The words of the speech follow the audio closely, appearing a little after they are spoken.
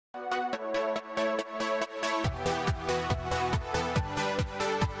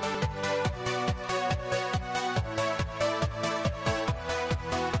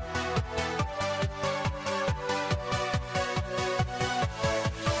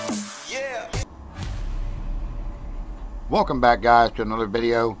Welcome back, guys, to another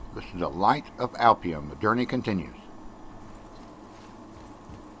video. This is the Light of ALFHEIM. The journey continues.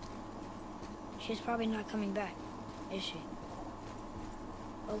 She's probably not coming back, is she?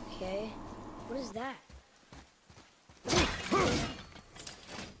 Okay. What is that?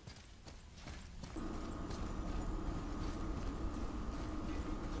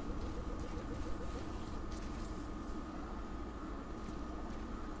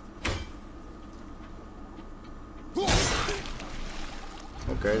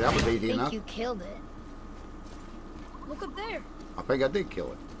 Okay, that was easy enough. I think you killed it. Look up there. I think I did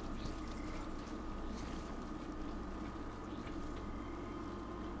kill it.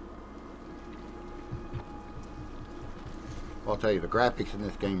 I'll tell you, the graphics in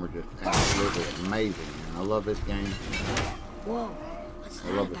this game are just absolutely amazing, man. I love this game. Whoa, what's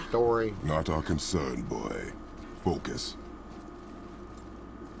that I love the story. Not our concern, boy. Focus.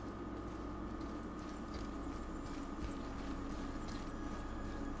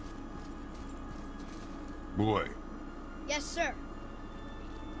 Boy. Yes, sir.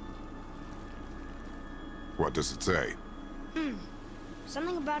 What does it say?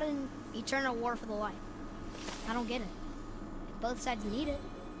 Something about an eternal war for the light. I don't get it. If both sides need it,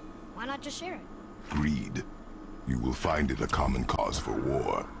 why not just share it? Greed. You will find it a common cause for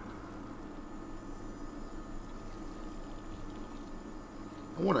war.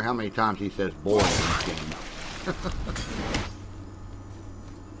 I wonder how many times he says boy in this game.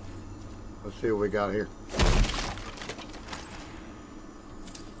 Let's see what we got here.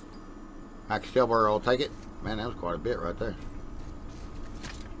 Hack silver, I'll take it. Man, that was quite a bit right there.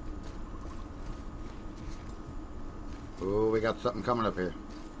 Oh, we got something coming up here.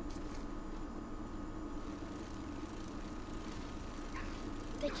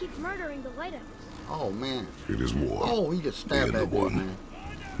 They keep murdering the lighthouse. Oh, man. It is war. Oh, he just stabbed that dude, man.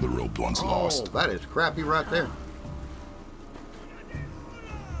 The robed one's Oh, lost. that is crappy right there.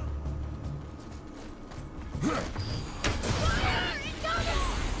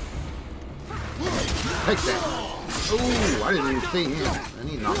 Take that. Ooh, I didn't even see him. And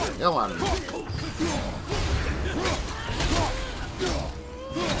he knocked the hell out of me.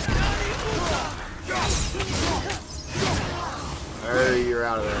 There, you're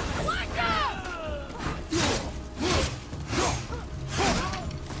out of there.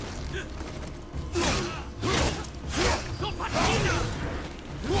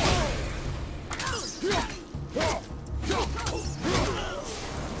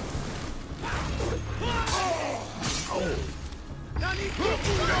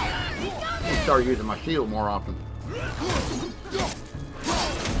 Start using my shield more often.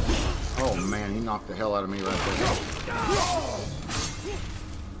 Oh man, he knocked the hell out of me right there.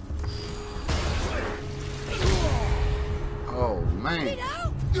 Oh man.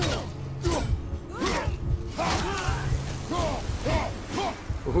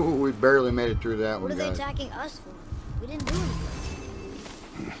 Ooh, we barely made it through that one, What are they guys. attacking us for? We didn't do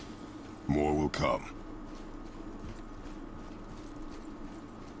anything. More will come.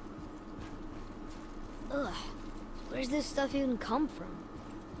 Ugh. Where's this stuff even come from?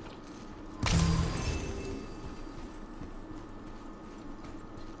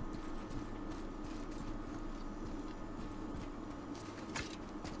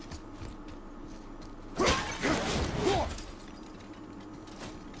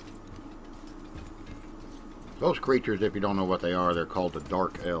 Those creatures, if you don't know what they are, they're called the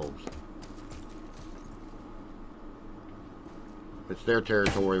Dark Elves. It's their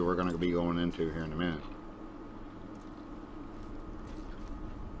territory we're going to be going into here in a minute.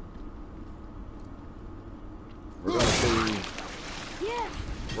 We're going to see... Yeah.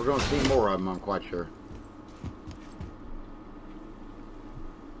 We're going to see more of them, I'm quite sure.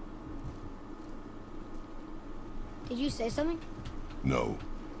 Did you say something? No.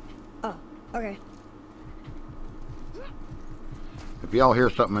 Oh, okay. If y'all hear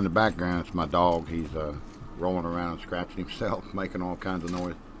something in the background, it's my dog. He's rolling around and scratching himself, making all kinds of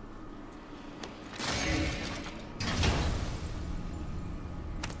noise.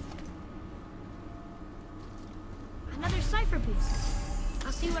 Another cipher piece.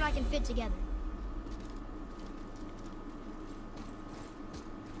 I'll see what I can fit together.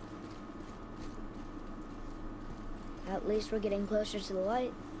 At least we're getting closer to the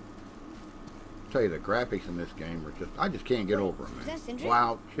light. I'll tell you, the graphics in this game are just... I just can't get over them, Is man. that Sindri?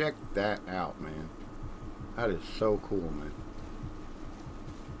 Wow, check that out, man. That is so cool, man.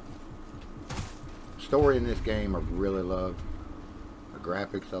 The story in this game I really love. The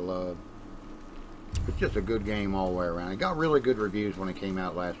graphics I love. It's just a good game all the way around. It got really good reviews when it came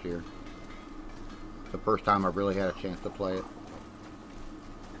out last year. It's the first time I really had a chance to play it.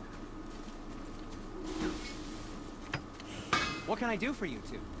 What can I do for you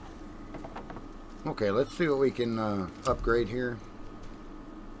two? Okay, let's see what we can upgrade here.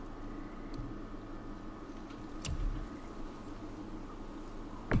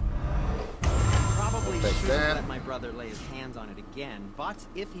 Probably shouldn't that. let my brother lay his hands on it again, but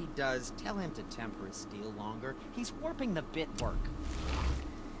if he does, tell him to temper his steel longer. He's warping the bit work.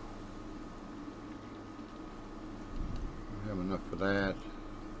 We have enough for that.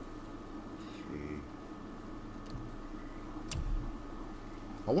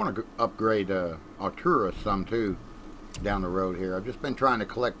 I want to upgrade Arturus some too down the road here. I've just been trying to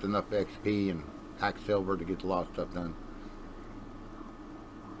collect enough XP and hack silver to get a lot of stuff done.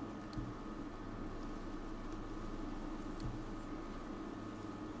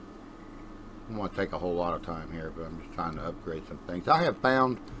 I don't want to take a whole lot of time here, but I'm just trying to upgrade some things. I have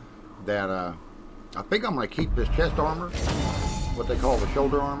found that I think I'm going to keep this chest armor, what they call the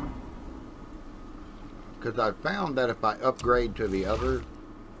shoulder armor, because I found that if I upgrade to the other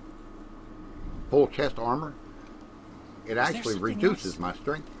full chest armor, it actually reduces my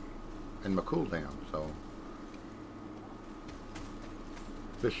strength and my cooldown. So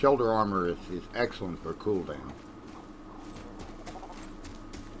this shoulder armor is excellent for cooldown.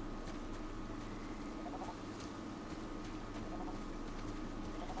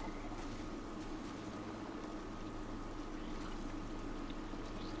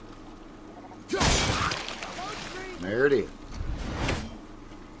 There it is.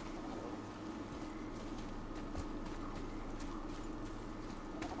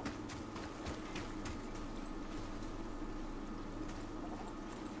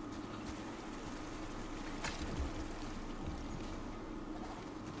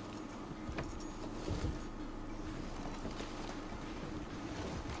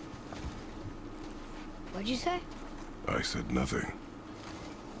 What'd you say? I said nothing.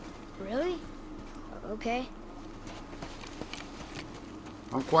 Really? Okay.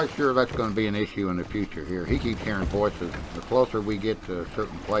 I'm quite sure that's going to be an issue in the future here. He keeps hearing voices. The closer we get to a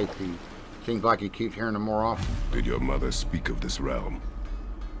certain place, he seems like he keeps hearing them more often. Did your mother speak of this realm?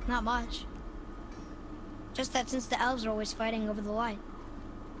 Not much. Just that since the elves are always fighting over the light,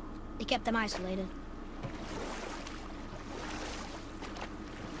 they kept them isolated.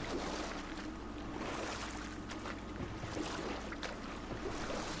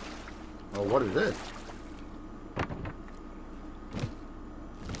 Oh, what is this?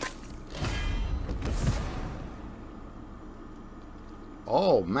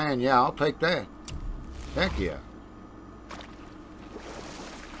 Oh, man, yeah, I'll take that. Heck yeah.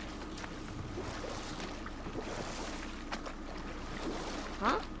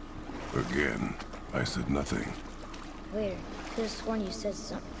 Huh? Again, I said nothing. Weird. Could have sworn you said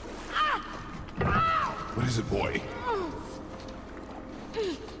something. What is it, boy?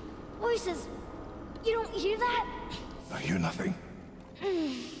 Voices! You don't hear that? I hear nothing.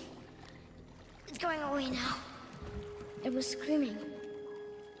 It's going away now. It was screaming.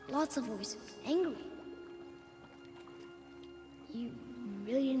 Lots of voices. Angry. You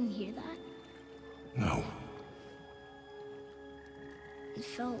really didn't hear that? No. It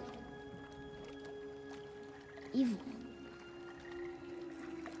felt evil.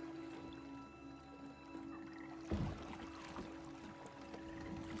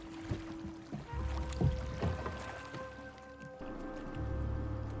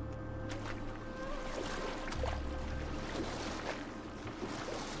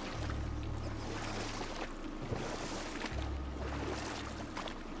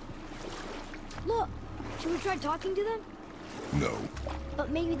 Look, should we try talking to them? No.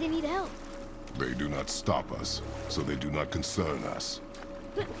 But maybe they need help. They do not stop us, so they do not concern us.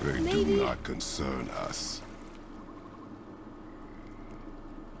 But They maybe... do not concern us.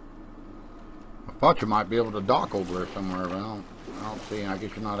 I thought you might be able to dock over there somewhere, but I don't see. I guess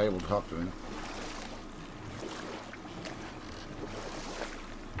you're not able to talk to them.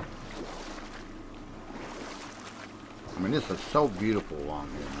 I mean, this is so beautiful along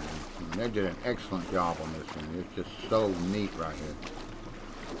here, man. I mean, they did an excellent job on this thing. It's just so neat right here.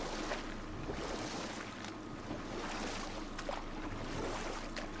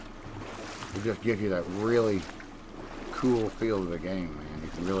 It just gives you that really cool feel of the game, man. You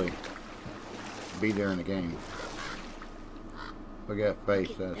can really be there in the game. Look at that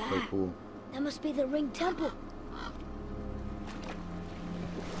face. That's so cool. That must be the Ring Temple.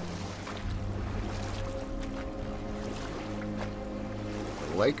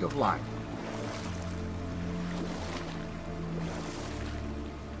 The Lake of Light.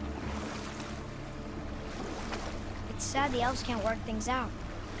 It's sad the elves can't work things out.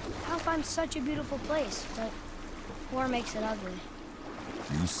 ALFHEIM's such a beautiful place, but war makes it ugly.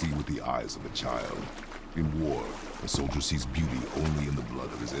 You see with the eyes of a child. In war, a soldier sees beauty only in the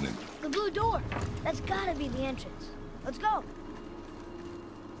blood of his enemy. The blue door. That's gotta be the entrance. Let's go.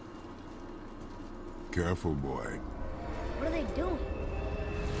 Careful, boy. What are they doing?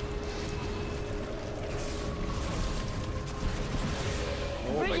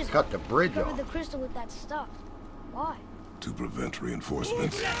 Oh, they cut the bridge Covered off. the crystal with that stuff. Why? To prevent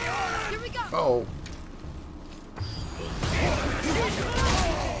reinforcements. Here we go. Oh.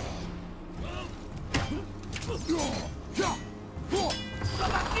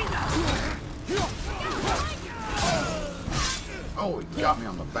 Oh, he got me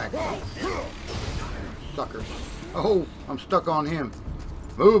on the back. Sucker. Oh, I'm stuck on him.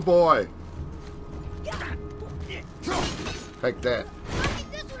 Move, boy. Take that.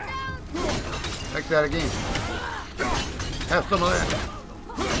 Take that again. Have some of that.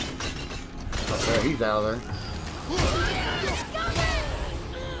 Okay, he's out of there.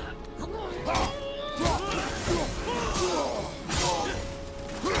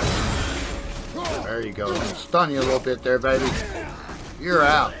 There you go. Stun you a little bit there, baby. You're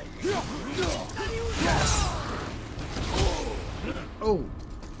out. Oh.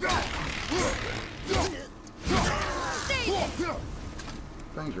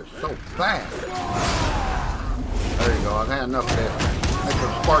 Things are so fast. There you go. I've had enough of this. That's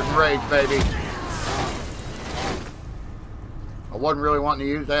some Spartan rage, baby. I wasn't really wanting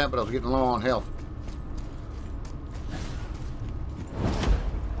to use that, but I was getting low on health.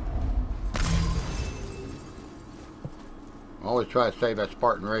 I always try to save that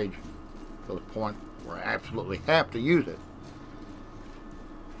Spartan rage to the point where I absolutely have to use it.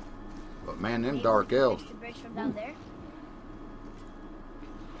 But man, them dark elves. The bridge from down there.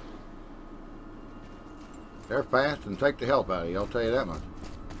 They're fast and take the help out of you, I'll tell you that much.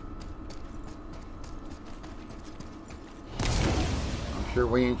 I'm sure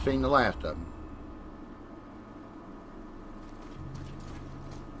we ain't seen the last of them.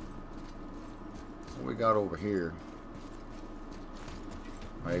 What we got over here?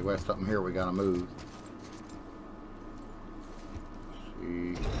 Hey, we got something here we gotta move. Let's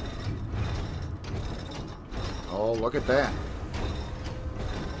see. Oh, look at that.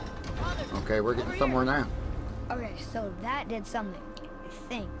 Okay, we're getting somewhere now. Okay, so that did something, I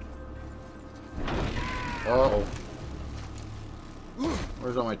think. Uh-oh.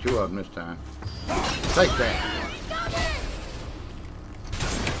 There's only two of them this time. Take that.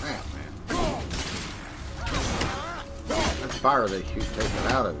 Damn, man. That fire they shoot takes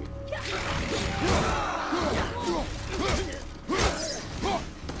it out of you.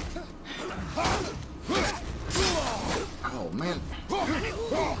 Oh, man.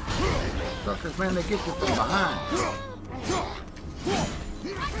 Suckers, man, they get you from behind.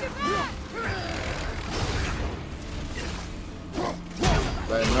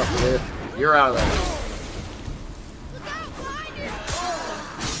 Bad enough of this. You're out of there.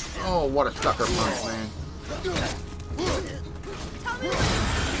 Oh, what a sucker punch, man.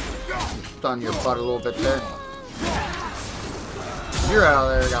 Stun your butt a little bit there. You're out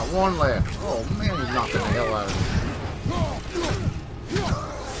of there. Got one left. Oh, man, he's knocking the hell out of you.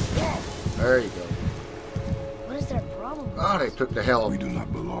 There you go. What is their problem? Oh, they took the hell of We do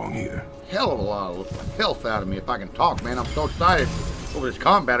not belong here. hell of a lot of health out of me if I can talk, man. I'm so excited over this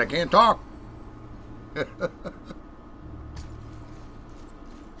combat I can't talk.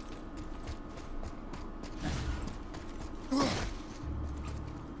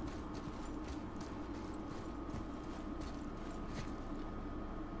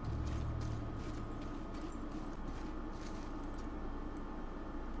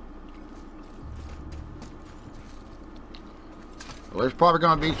 Well, there's probably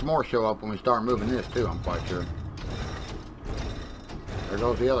going to be some more show up when we start moving this too, I'm quite sure. There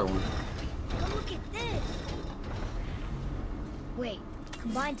goes the other one. Oh, look at this! Wait,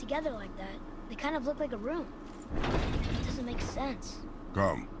 combined together like that, they kind of look like a room. It doesn't make sense.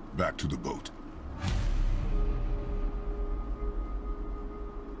 Come, back to the boat.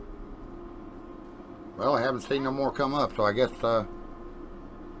 Well, I haven't seen no more come up, so I guess they're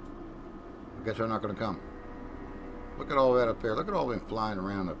not going to come. Look at all that up there. Look at all them flying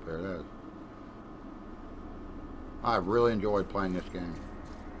around up there. That is... I really enjoyed playing this game.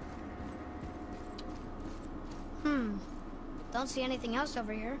 Don't see anything else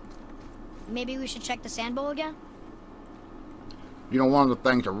over here. Maybe we should check the sand bowl again? You know, one of the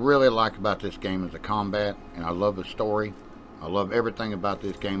things I really like about this game is the combat, and I love the story. I love everything about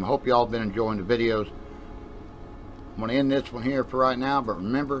this game. I hope y'all have been enjoying the videos. I'm going to end this one here for right now, but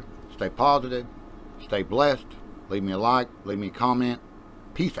remember, stay positive, stay blessed, leave me a like, leave me a comment.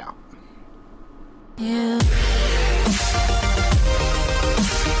 Peace out. Yeah.